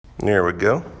There we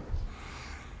go.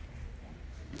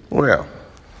 Well,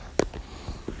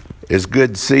 it's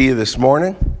good to see you this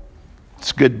morning.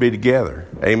 It's good to be together.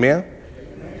 Amen?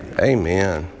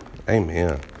 Amen.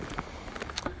 Amen.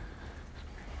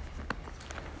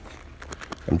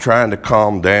 I'm trying to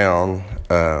calm down.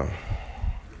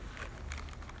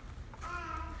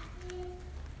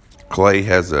 Clay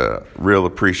has a real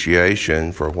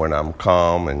appreciation for when I'm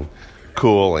calm and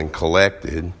cool and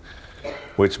collected,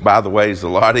 which, by the way, is a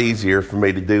lot easier for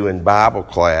me to do in Bible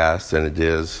class than it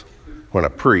is when I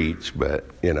preach. But,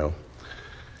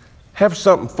 have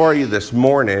something for you this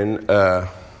morning.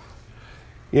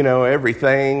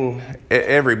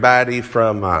 Everybody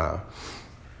from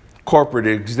corporate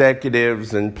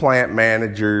executives and plant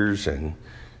managers and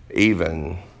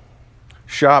even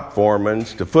shop foremen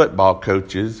to football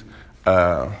coaches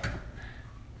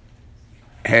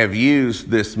have used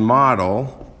this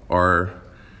model or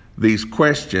these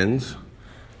questions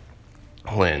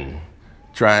when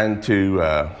trying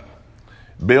to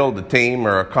build a team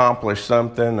or accomplish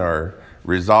something or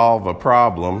resolve a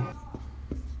problem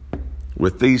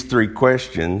with these three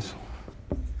questions.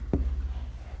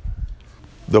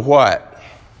 The what?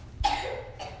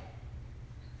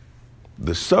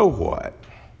 The so what?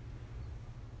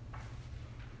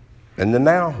 And the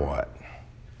now what?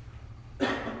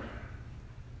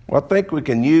 Well, I think we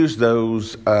can use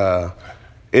those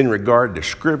in regard to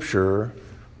Scripture.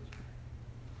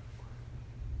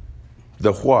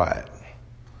 The what?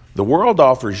 The world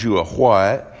offers you a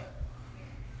what.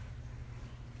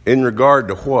 In regard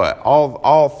to what?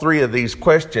 All three of these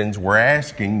questions we're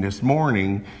asking this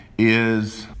morning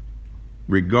is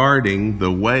regarding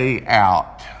the way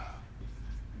out.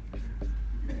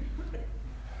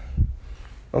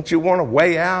 Don't you want a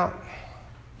way out?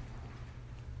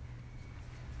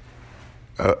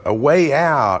 A way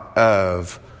out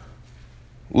of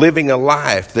living a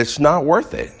life that's not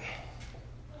worth it.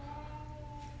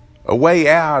 A way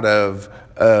out of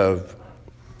the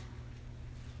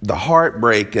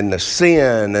heartbreak and the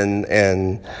sin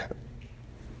and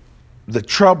the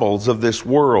troubles of this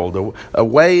world. A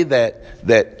way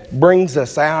that brings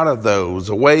us out of those.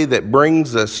 A way that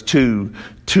brings us to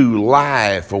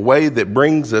life. A way that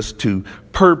brings us to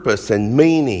purpose and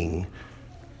meaning.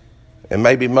 And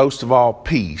maybe most of all,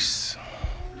 peace.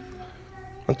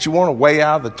 Don't you want a way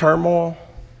out of the turmoil?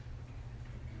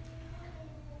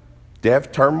 Do you have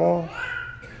turmoil?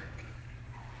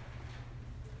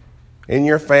 In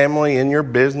your family, in your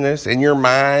business, in your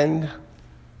mind?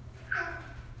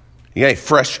 You got any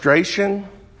frustration?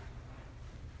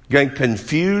 You got any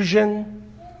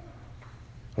confusion?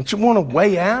 Don't you want a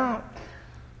way out?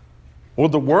 Well,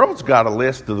 the world's got a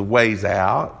list of the ways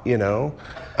out,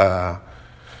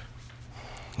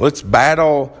 Let's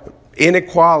battle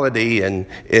inequality and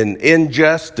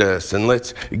injustice, and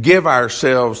let's give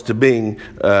ourselves to being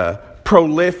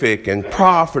prolific and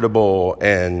profitable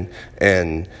and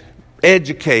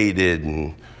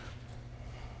educated.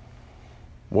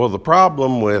 Well, the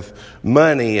problem with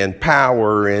money and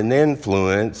power and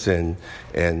influence and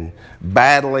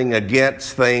battling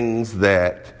against things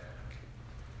that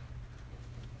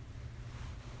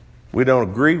we don't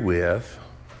agree with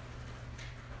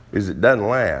is it doesn't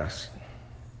last.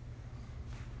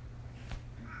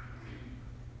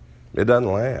 It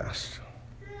doesn't last.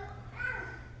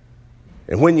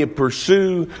 And when you're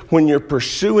pursuing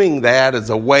that as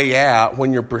a way out,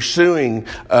 when you're pursuing,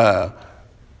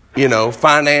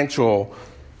 financial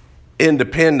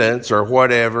independence or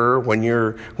whatever, when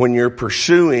you're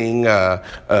pursuing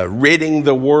ridding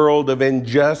the world of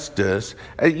injustice,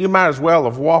 you might as well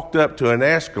have walked up to an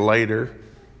escalator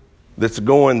that's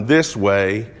going this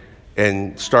way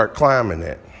and start climbing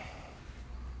it.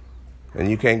 And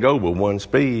you can't go with one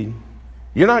speed.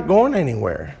 You're not going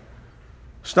anywhere.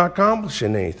 It's not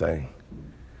accomplishing anything.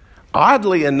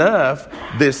 Oddly enough,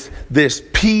 this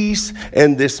peace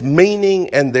and this meaning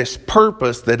and this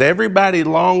purpose that everybody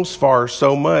longs for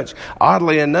so much,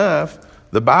 oddly enough,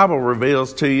 the Bible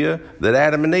reveals to you that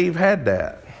Adam and Eve had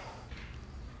that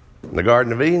in the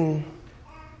Garden of Eden.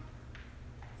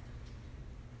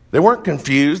 They weren't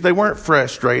confused. They weren't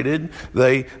frustrated.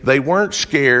 They weren't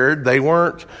scared. They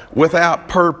weren't without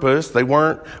purpose. They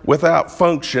weren't without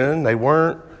function. They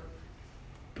weren't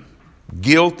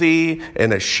guilty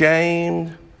and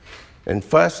ashamed and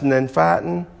fussing and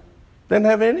fighting. Didn't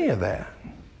have any of that.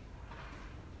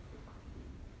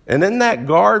 And in that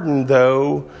garden,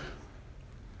 though,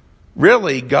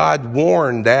 really God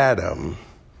warned Adam,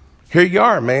 here you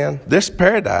are, man, this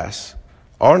paradise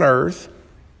on earth,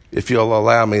 if you'll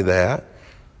allow me that.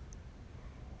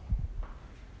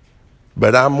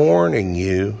 But I'm warning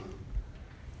you,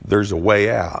 there's a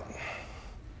way out.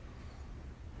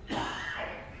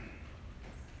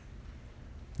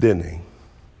 didn't he?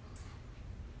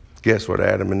 Guess what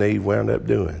Adam and Eve wound up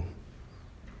doing?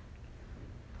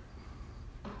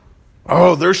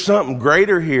 Oh, there's something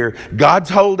greater here. God's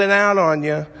holding out on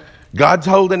you. God's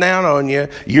holding out on you.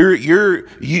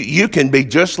 You can be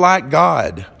just like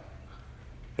God.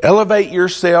 Elevate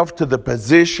yourself to the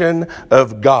position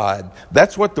of God.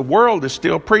 That's what the world is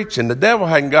still preaching. The devil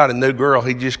hadn't got a new girl.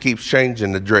 He just keeps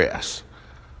changing the dress.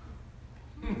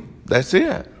 That's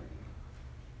it.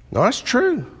 No, that's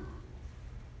true.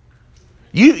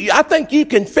 I think you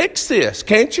can fix this,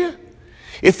 can't you?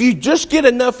 If you just get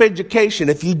enough education,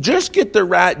 if you just get the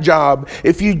right job,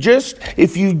 if you just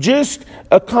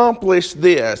accomplish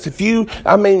this,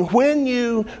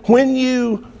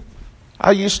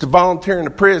 I used to volunteer in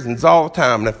the prisons all the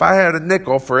time, and if I had a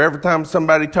nickel for every time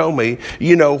somebody told me,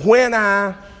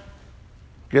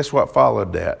 guess what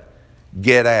followed that?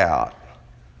 Get out.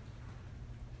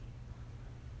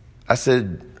 I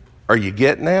said, are you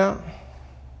getting out?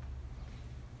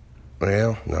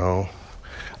 Well, no.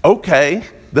 Okay,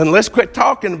 then let's quit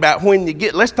talking about when you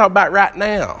get, let's talk about right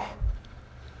now.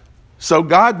 So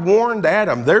God warned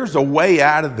Adam, there's a way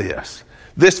out of this.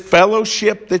 This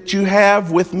fellowship that you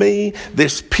have with me,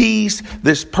 this peace,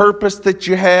 this purpose that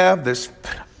you have,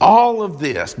 all of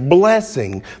this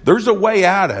blessing, there's a way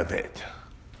out of it.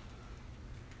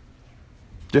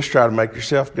 Just try to make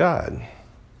yourself God.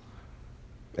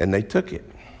 And they took it.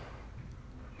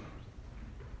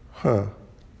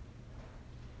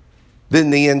 Then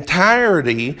the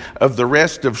entirety of the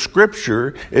rest of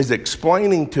Scripture is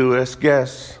explaining to us,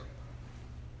 guess,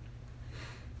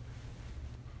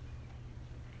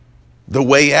 the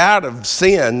way out of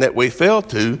sin that we fell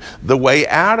to, the way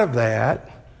out of that.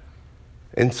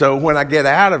 And so when I get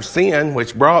out of sin,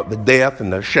 which brought the death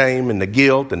and the shame and the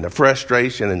guilt and the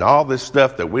frustration and all this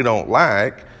stuff that we don't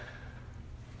like,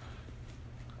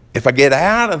 if I get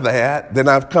out of that, then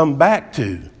I've come back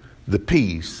to the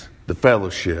peace, the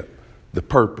fellowship, the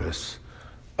purpose,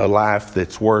 a life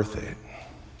that's worth it.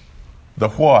 The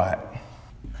what?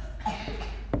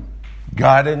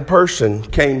 God in person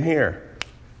came here.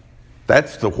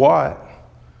 That's the what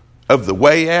of the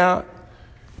way out.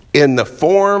 In the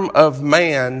form of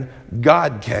man,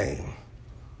 God came.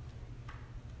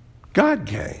 God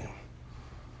came.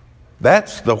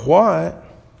 That's the what.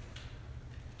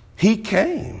 He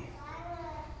came.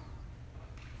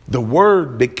 The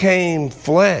Word became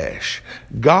flesh.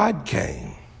 God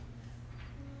came.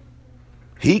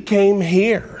 He came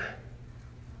here.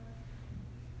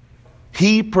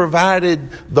 He provided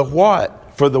the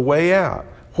what for the way out.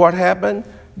 What happened?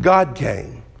 God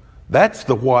came. That's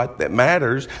the what that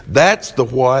matters. That's the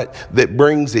what that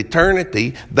brings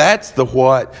eternity. That's the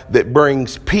what that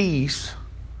brings peace.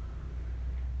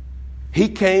 He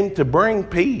came to bring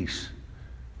peace.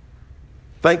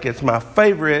 I think it's my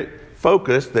favorite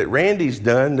focus that Randy's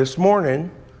done this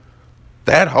morning.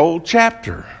 That whole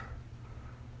chapter.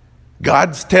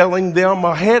 God's telling them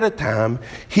ahead of time,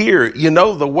 here,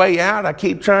 the way out I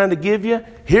keep trying to give you,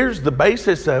 here's the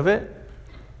basis of it.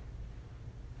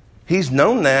 He's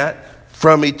known that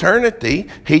from eternity.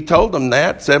 He told them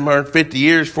that 750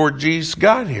 years before Jesus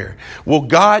got here. Well,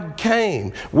 God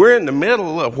came. We're in the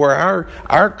middle of where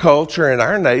our culture and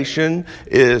our nation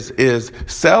is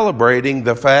celebrating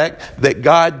the fact that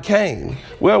God came.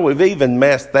 Well, we've even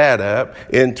messed that up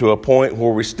into a point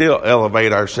where we still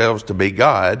elevate ourselves to be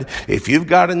God. If you've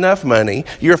got enough money,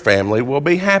 your family will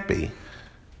be happy.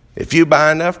 If you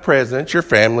buy enough presents, your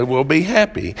family will be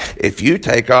happy. If you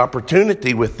take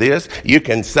opportunity with this, you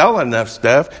can sell enough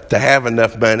stuff to have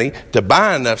enough money to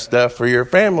buy enough stuff for your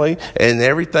family, and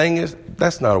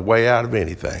that's not a way out of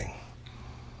anything.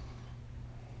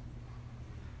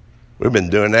 We've been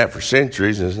doing that for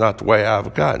centuries, and it's not the way out of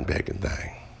a cotton picking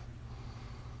thing.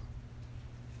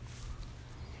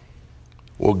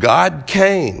 Well, God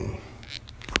came.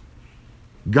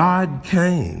 God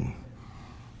came.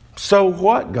 So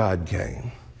what God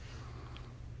came?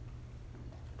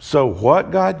 So what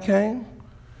God came?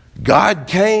 God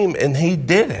came and He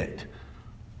did it.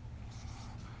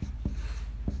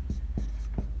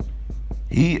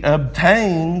 He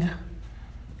obtained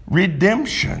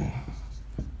redemption.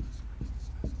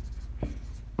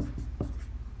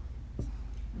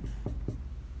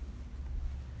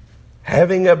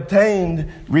 Having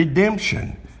obtained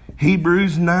redemption.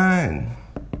 Hebrews 9.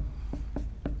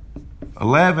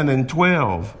 11 and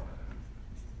 12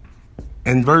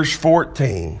 and verse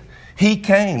 14. He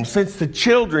came, since the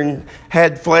children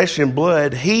had flesh and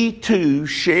blood, He too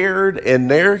shared in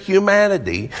their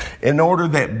humanity in order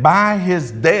that by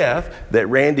His death that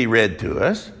Randy read to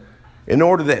us, In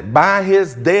order that by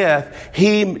his death,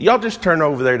 y'all just turn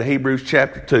over there to Hebrews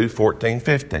chapter 2, 14,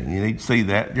 15. You need to see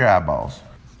that with your eyeballs.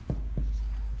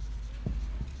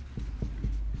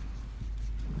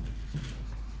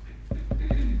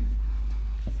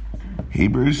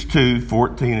 Hebrews 2,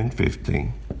 14 and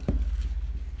 15.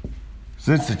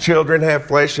 Since the children have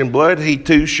flesh and blood, he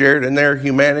too shared in their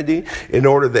humanity, in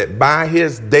order that by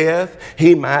his death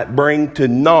he might bring to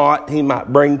naught, he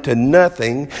might bring to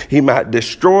nothing, he might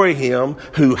destroy him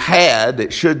who had,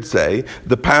 it should say,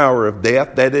 the power of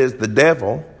death, that is the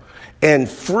devil, and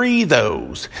free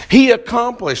those. He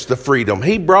accomplished the freedom.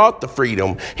 He brought the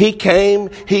freedom. He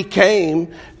came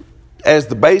as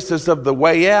the basis of the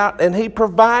way out, and he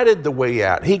provided the way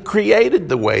out. He created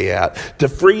the way out to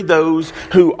free those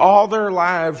who all their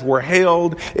lives were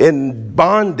held in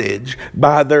bondage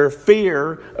by their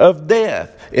fear of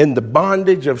death, in the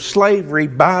bondage of slavery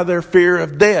by their fear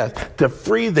of death. To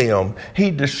free them, he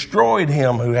destroyed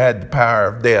him who had the power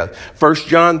of death. 1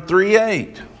 John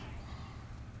 3:8.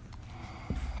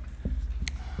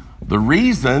 The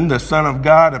reason the Son of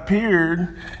God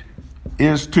appeared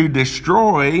is to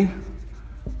destroy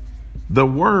the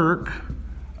work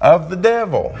of the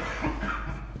devil.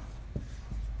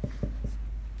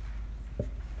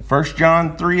 1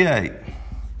 John 3:8.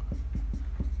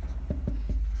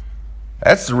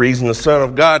 That's the reason the Son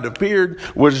of God appeared,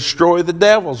 was to destroy the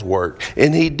devil's work.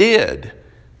 And he did.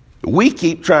 We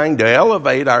keep trying to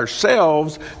elevate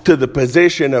ourselves to the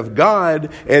position of God,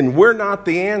 and we're not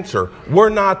the answer. We're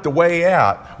not the way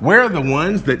out. We're the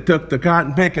ones that took the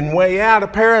cotton-picking way out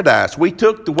of paradise. We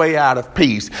took the way out of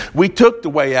peace. We took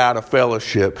the way out of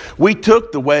fellowship. We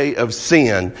took the way of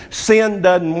sin. Sin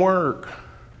doesn't work.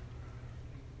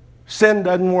 Sin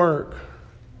doesn't work.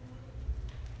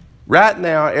 Right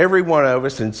now, every one of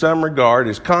us in some regard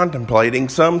is contemplating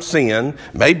some sin,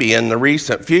 maybe in the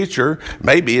recent future,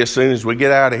 maybe as soon as we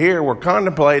get out of here, we're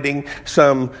contemplating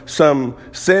some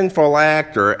sinful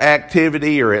act or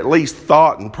activity or at least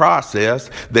thought and process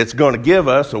that's going to give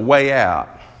us a way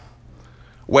out.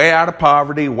 Way out of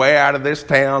poverty, way out of this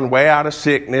town, way out of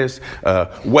sickness,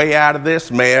 way out of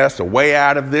this mess, a way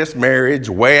out of this marriage,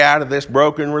 way out of this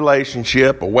broken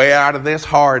relationship, a way out of this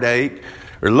heartache.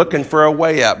 Or looking for a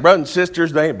way out. Brothers and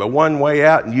sisters, there ain't but one way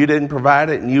out, and you didn't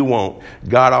provide it, and you won't.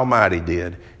 God Almighty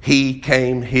did. He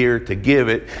came here to give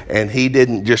it, and he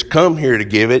didn't just come here to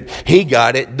give it. He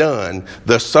got it done.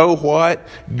 The so what?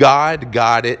 God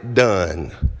got it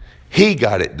done. He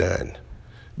got it done.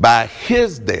 By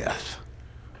his death,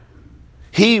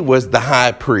 he was the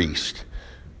high priest.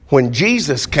 When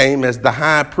Jesus came as the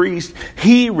high priest,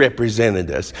 he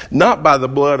represented us. Not by the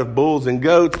blood of bulls and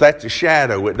goats. That's a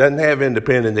shadow. It doesn't have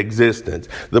independent existence.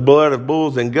 The blood of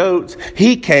bulls and goats,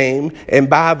 he came, and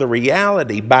by the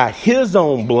reality, by his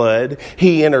own blood,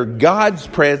 he entered God's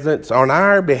presence on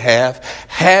our behalf,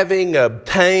 having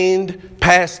obtained,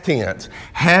 past tense,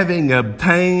 having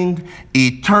obtained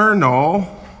eternal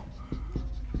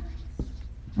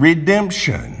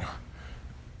redemption.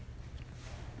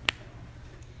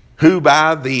 Who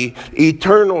by the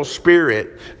eternal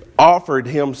Spirit offered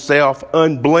himself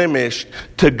unblemished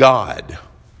to God.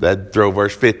 That'd throw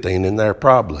verse 15 in there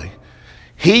probably.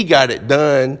 He got it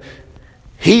done.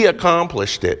 He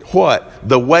accomplished it. What?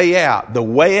 The way out. The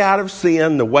way out of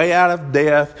sin, the way out of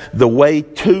death, the way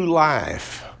to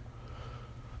life.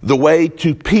 The way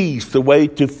to peace, the way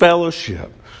to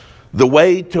fellowship. The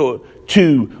way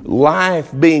to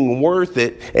life being worth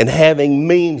it and having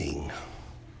meaning.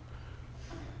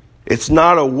 It's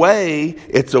not a way,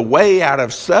 it's a way out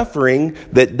of suffering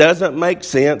that doesn't make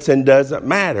sense and doesn't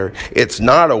matter. It's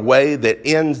not a way that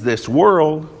ends this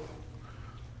world.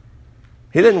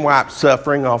 He didn't wipe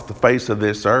suffering off the face of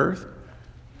this earth.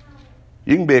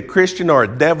 You can be a Christian or a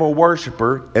devil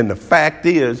worshiper, and the fact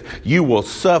is, you will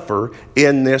suffer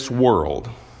in this world.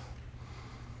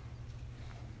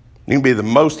 You can be the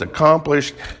most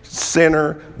accomplished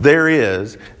sinner there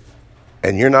is,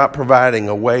 and you're not providing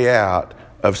a way out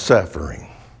of suffering.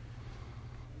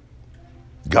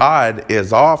 God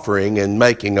is offering and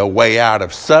making a way out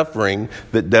of suffering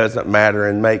that doesn't matter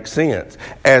and make sense.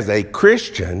 As a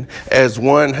Christian, as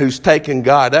one who's taken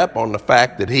God up on the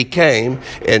fact that he came,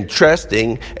 and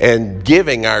trusting and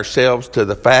giving ourselves to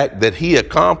the fact that he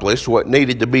accomplished what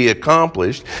needed to be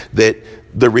accomplished, that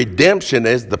the redemption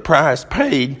is the price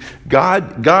paid.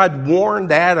 God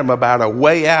warned Adam about a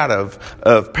way out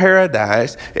of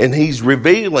paradise, and he's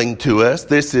revealing to us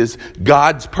this is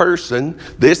God's person,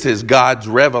 this is God's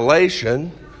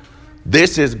revelation,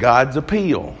 this is God's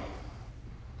appeal.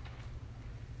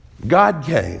 God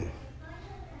came.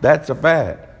 That's a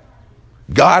fact.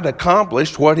 God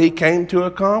accomplished what he came to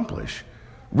accomplish.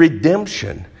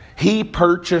 Redemption. He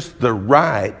purchased the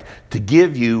right to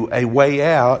give you a way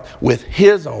out with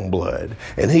His own blood.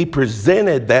 And He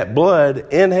presented that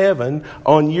blood in heaven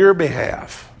on your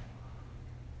behalf.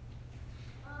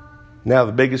 Now,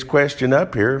 the biggest question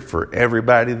up here for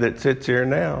everybody that sits here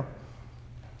now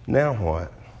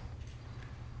what?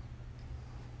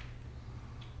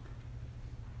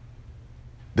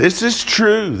 This is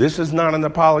true. This is not an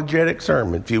apologetic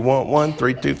sermon. If you want one,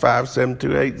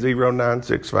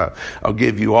 325-728-0965. I'll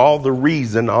give you all the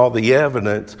reason, all the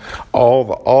evidence,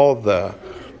 all the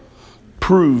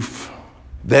proof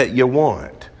that you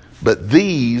want. But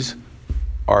these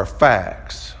are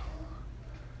facts.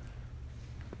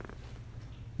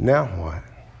 Now what?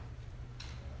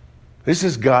 This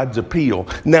is God's appeal.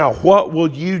 Now, what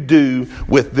will you do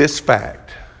with this fact?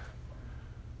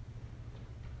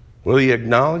 Will you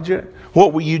acknowledge it?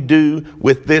 What will you do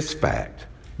with this fact?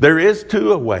 There is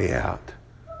too a way out.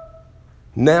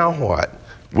 Now what?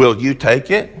 Will you take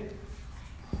it?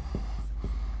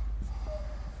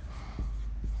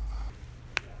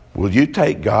 Will you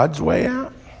take God's way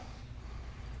out?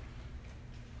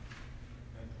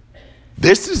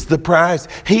 This is the price.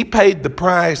 He paid the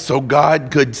price so God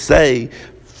could say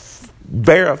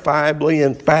verifiably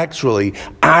and factually,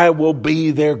 I will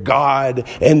be their God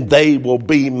and they will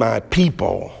be my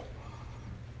people.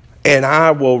 And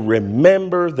I will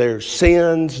remember their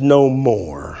sins no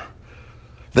more.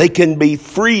 They can be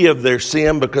free of their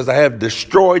sin because I have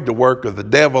destroyed the work of the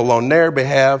devil on their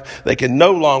behalf. They can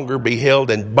no longer be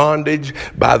held in bondage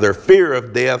by their fear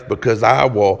of death because I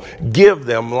will give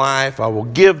them life. I will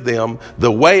give them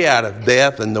the way out of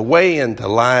death and the way into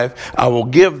life. I will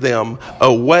give them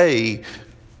a way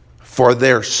for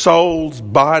their souls,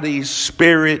 bodies,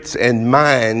 spirits, and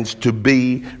minds to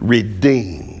be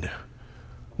redeemed.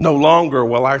 No longer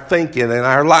will our thinking and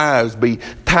our lives be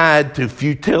tied to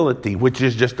futility, which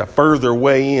is just a further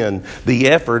way in. The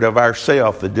effort of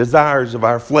ourself, the desires of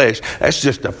our flesh, that's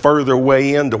just a further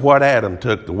way into what Adam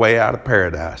took, the way out of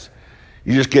paradise.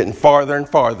 You're just getting farther and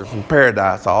farther from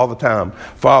paradise all the time,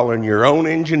 following your own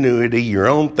ingenuity, your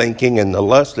own thinking, and the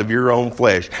lust of your own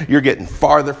flesh. You're getting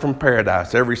farther from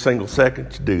paradise every single second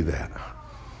to do that.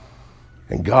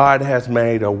 And God has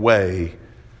made a way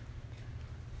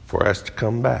for us to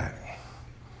come back.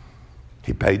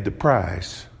 He paid the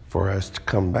price for us to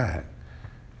come back.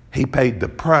 He paid the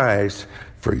price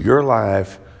for your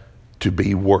life to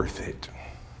be worth it.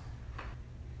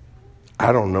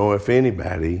 I don't know if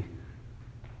anybody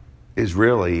is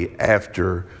really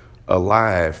after a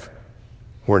life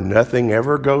where nothing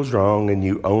ever goes wrong and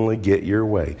you only get your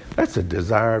way. That's a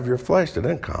desire of your flesh that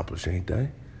doesn't accomplish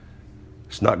anything.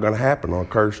 It's not going to happen on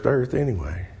cursed earth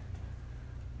anyway.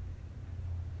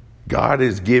 God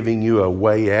is giving you a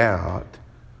way out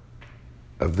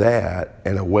of that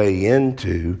and a way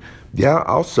into, yeah,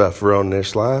 I'll suffer on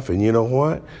this life, and you know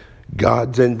what?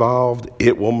 God's involved,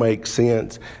 it will make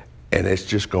sense, and it's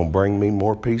just going to bring me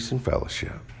more peace and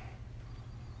fellowship.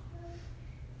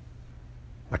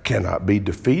 I cannot be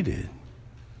defeated,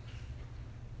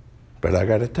 but I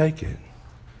got to take it.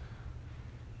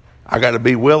 I got to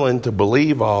be willing to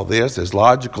believe all this, as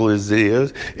logical as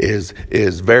it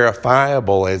is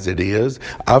verifiable as it is.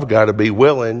 I've got to be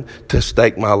willing to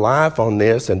stake my life on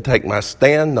this and take my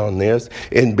stand on this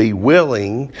and be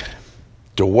willing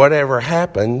to, whatever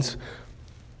happens,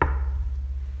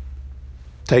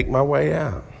 take my way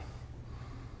out.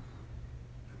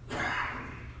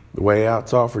 The way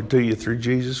out's offered to you through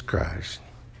Jesus Christ.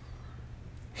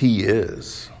 He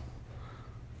is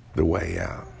the way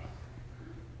out.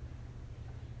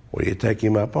 Will you take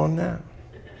him up on that?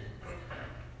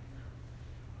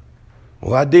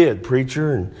 Well, I did,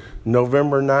 preacher, in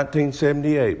November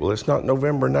 1978. Well, it's not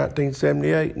November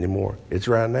 1978 anymore. It's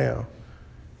right now.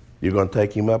 You're going to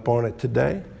take him up on it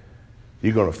today?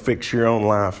 You're going to fix your own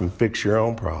life and fix your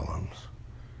own problems.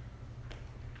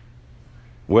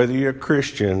 Whether you're a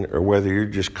Christian or whether you're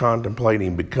just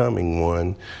contemplating becoming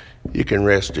one, you can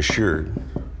rest assured.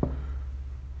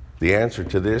 The answer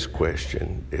to this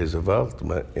question is of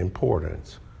ultimate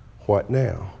importance. What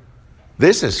now?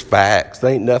 This is facts. There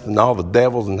ain't nothing all the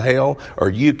devils in hell or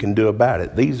you can do about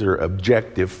it. These are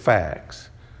objective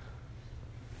facts.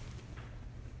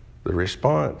 The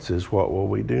response is, what will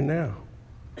we do now?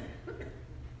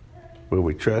 Will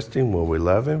we trust him? Will we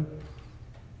love him?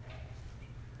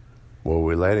 Will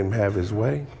we let him have his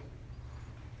way?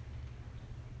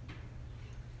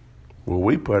 Will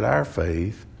we put our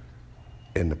faith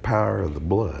in the power of the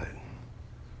blood?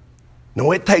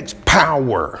 No, it takes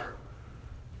power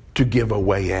to give a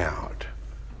way out.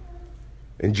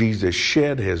 And Jesus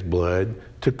shed his blood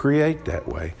to create that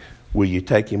way. Will you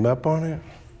take him up on it?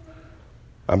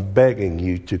 I'm begging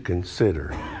you to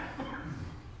consider.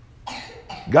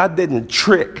 God didn't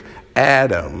trick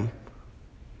Adam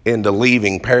into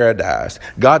leaving paradise.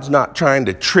 God's not trying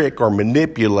to trick or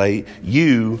manipulate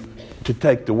you to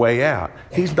take the way out.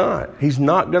 He's not. He's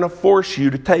not going to force you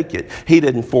to take it. He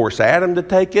didn't force Adam to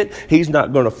take it. He's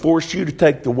not going to force you to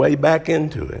take the way back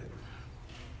into it.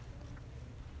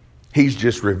 He's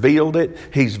just revealed it.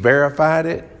 He's verified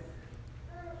it.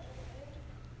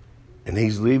 And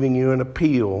he's leaving you an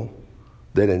appeal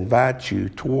that invites you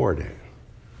toward it.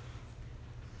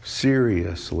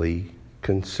 Seriously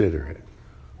consider it.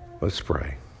 Let's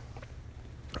pray.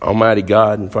 Almighty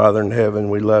God and Father in heaven,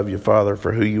 we love you, Father,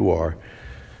 for who you are.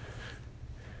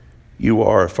 You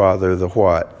are, Father, the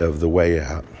what of the way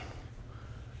out.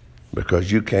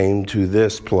 Because you came to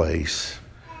this place,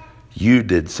 you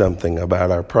did something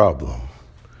about our problem.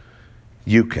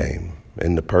 You came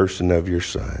in the person of your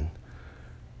Son.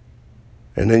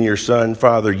 And in your Son,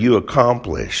 Father, you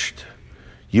accomplished.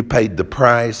 You paid the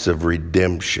price of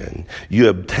redemption. You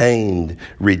obtained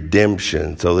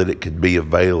redemption so that it could be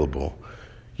available.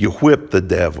 You whipped the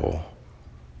devil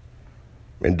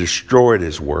and destroyed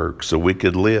his work so we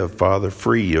could live, Father,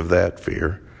 free of that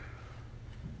fear.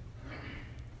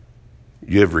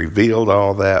 You have revealed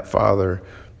all that, Father,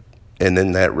 and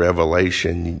in that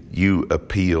revelation, you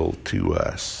appeal to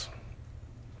us.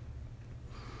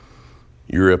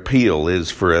 Your appeal is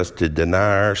for us to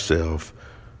deny ourselves,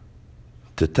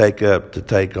 to take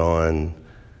on,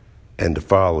 and to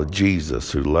follow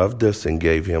Jesus, who loved us and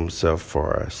gave himself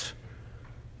for us.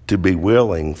 To be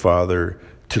willing, Father,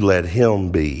 to let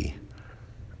him be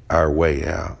our way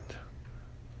out.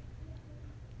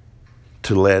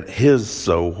 To let his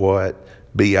so what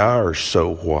be our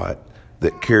so what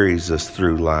that carries us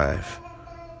through life.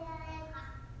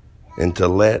 And to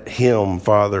let him,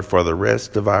 Father, for the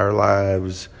rest of our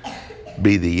lives,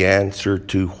 be the answer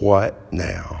to what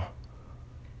now?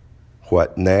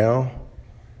 What now?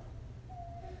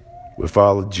 We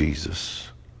follow Jesus.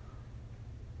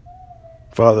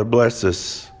 Father, bless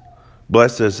us.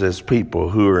 Bless us as people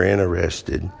who are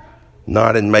interested,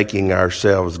 not in making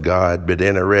ourselves God, but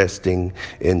interested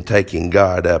in taking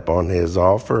God up on his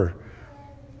offer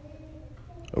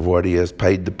of what he has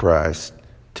paid the price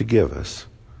to give us.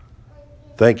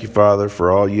 Thank you, Father,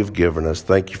 for all you've given us.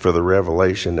 Thank you for the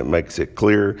revelation that makes it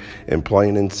clear and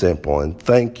plain and simple. And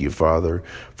thank you, Father,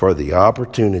 for the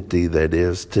opportunity that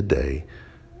is today,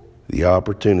 the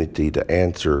opportunity to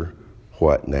answer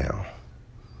what now.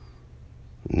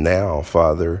 Now,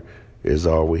 Father, is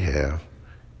all we have.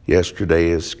 Yesterday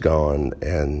is gone,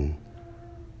 and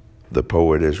the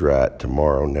poet is right.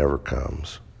 Tomorrow never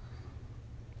comes.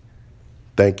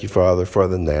 Thank you, Father, for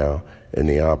the now and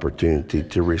the opportunity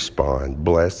to respond.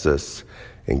 Bless us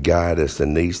and guide us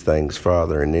in these things,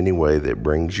 Father, in any way that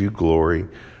brings you glory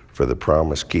for the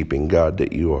promise-keeping God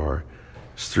that you are.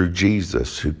 It's through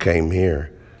Jesus, who came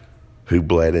here, who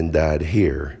bled and died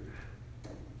here,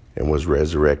 and was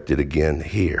resurrected again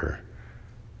here,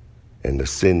 and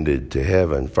ascended to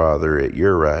heaven, Father, at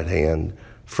your right hand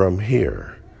from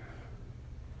here,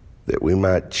 that we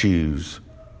might choose,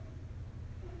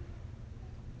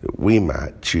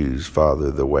 Father,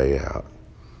 the way out.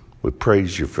 We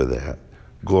praise you for that.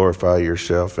 Glorify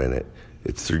yourself in it.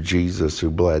 It's through Jesus, who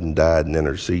bled and died and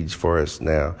intercedes for us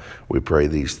now. We pray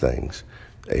these things.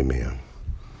 Amen.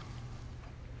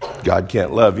 God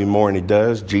can't love you more than he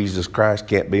does. Jesus Christ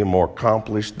can't be more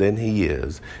accomplished than he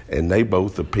is. And they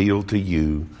both appeal to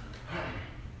you.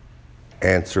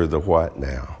 Answer the what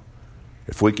now.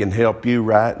 If we can help you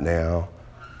right now,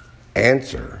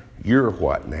 answer your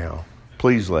what now.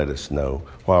 Please let us know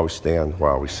while we stand,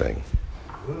 while we sing.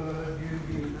 Would you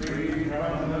be free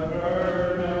from the